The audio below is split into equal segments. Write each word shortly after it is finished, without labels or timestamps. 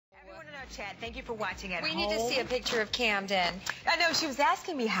Chat. Thank you for watching at home. We need to see a picture of Camden. I know, she was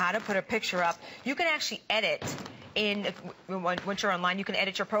asking me how to put a picture up. You can actually edit once you're online, you can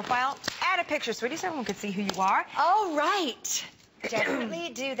edit your profile, add a picture, sweetie, so everyone can see who you are. All right.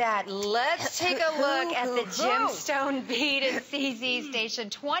 Definitely do that. Let's take a look at the Gemstone Bead at CZ Station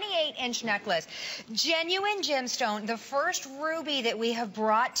 28-inch necklace. Genuine gemstone, the first ruby that we have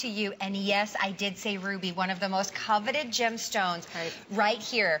brought to you. And yes, I did say ruby, one of the most coveted gemstones right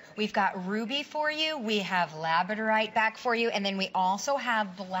here. We've got ruby for you. We have labradorite back for you. And then we also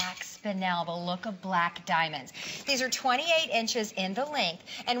have black spinel, the look of black diamonds. These are 28 inches in the length.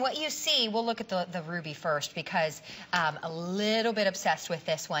 And what you see, we'll look at the ruby first because a little bit obsessed with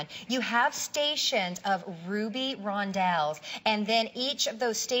this one. You have stations of ruby rondelles, and then each of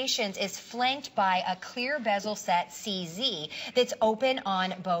those stations is flanked by a clear bezel set CZ that's open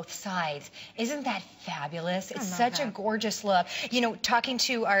on both sides. Isn't that fabulous? It's such a gorgeous look. You know, talking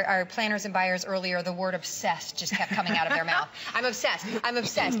to our planners and buyers earlier, the word obsessed just kept coming out of their mouth. I'm obsessed. I'm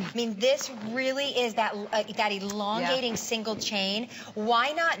obsessed. I mean, this really is that elongating single chain.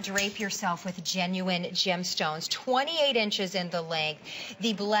 Why not drape yourself with genuine gemstones? 28 inches in the length.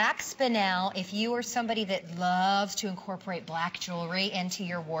 The black spinel, if you are somebody that loves to incorporate black jewelry into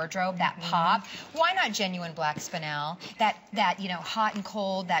your wardrobe, that pop, why not genuine black spinel? That you know, hot and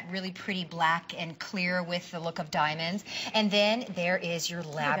cold, that really pretty black and clear with the look of diamonds. And then there is your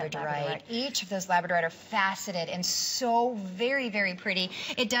labradorite. Each of those labradorite are faceted and so very, very pretty.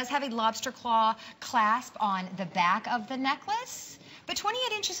 It does have a lobster claw clasp on the back of the necklace. But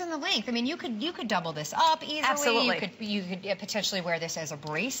 28 inches in the length, I mean, you could double this up easily. Absolutely. You could potentially wear this as a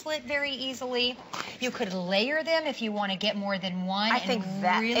bracelet very easily. You could layer them if you want to get more than one. I think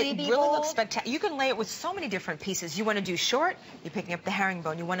that really looks spectacular. You can lay it with so many different pieces. You want to do short, you're picking up the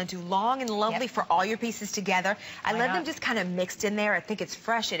herringbone. You want to do long and lovely for all your pieces together. I love them just kind of mixed in there. I think it's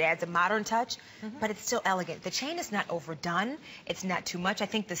fresh. It adds a modern touch, but it's still elegant. The chain is not overdone. It's not too much. I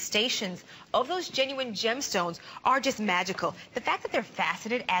think the stations of those genuine gemstones are just magical. The fact that they're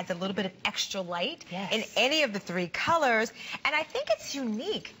faceted adds a little bit of extra light in any of the three colors, and I think it's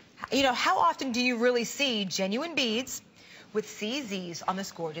unique. You know, how often do you really see genuine beads with CZs on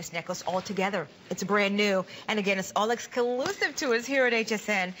this gorgeous necklace all together? It's brand new, and again, it's all exclusive to us here at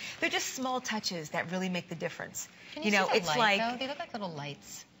HSN. They're just small touches that really make the difference. Can you know, see the it's light, though? They look like little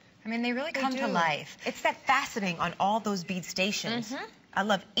lights. I mean, they really come to life. It's that faceting on all those bead stations. I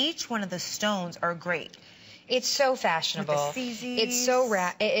love each one of the stones are great. It's so fashionable. It's so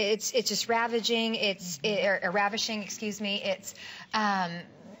it's just ravishing. Ravishing. Excuse me. It's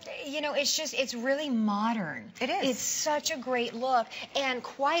you know, it's really modern. It is. It's such a great look. And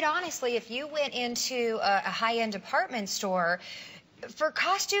quite honestly, if you went into a high-end department store, for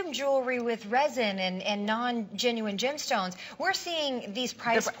costume jewelry with resin and non-genuine gemstones, we're seeing these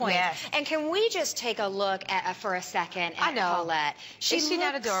price points. And can we just take a look at for a second at Paulette? Is she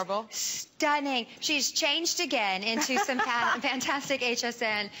not adorable? Stunning. She's changed again into some fantastic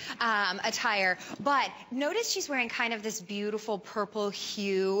HSN attire. But notice she's wearing kind of this beautiful purple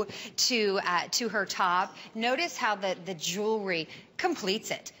hue to her top. Notice how the jewelry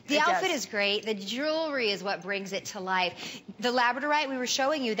completes it. The outfit is great. The jewelry is what brings it to life. The labradorite we were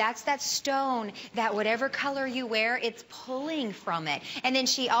showing you, that's that stone that whatever color you wear, it's pulling from it. And then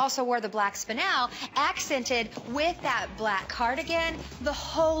she also wore the black spinel, accented with that black cardigan. The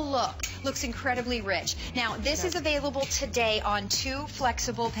whole look looks incredibly rich. Now, this is available today on 2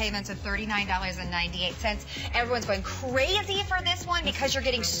 flexible payments of $39.98. Everyone's going crazy for this one because you're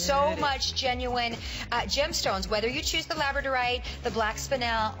getting so much genuine gemstones, whether you choose the labradorite, the black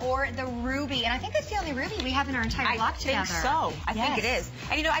spinel, or the ruby. And I think that's the only ruby we have in our entire block together. I think so. I think it is.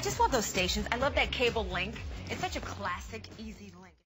 And you know, I just love those stations. I love that cable link. It's such a classic, easy look.